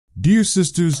Dear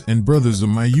sisters and brothers of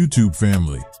my YouTube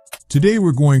family, today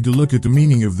we're going to look at the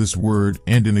meaning of this word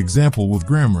and an example with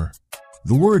grammar.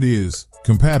 The word is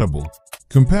compatible.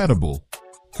 Compatible.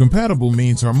 Compatible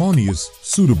means harmonious,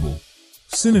 suitable.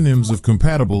 Synonyms of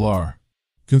compatible are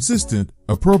consistent,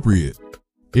 appropriate.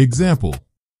 Example: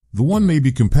 the one may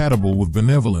be compatible with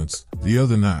benevolence, the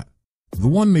other not. The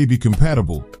one may be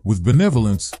compatible with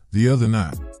benevolence, the other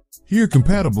not. Here,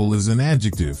 compatible is an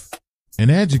adjective. An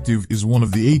adjective is one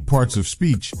of the 8 parts of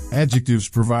speech. Adjectives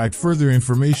provide further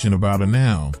information about a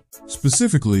noun.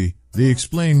 Specifically, they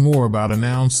explain more about a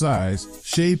noun's size,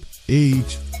 shape,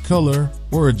 age, color,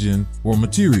 origin, or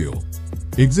material.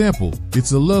 Example: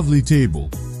 it's a lovely table.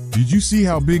 Did you see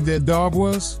how big that dog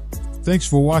was? Thanks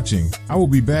for watching. I will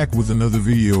be back with another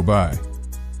video. Bye.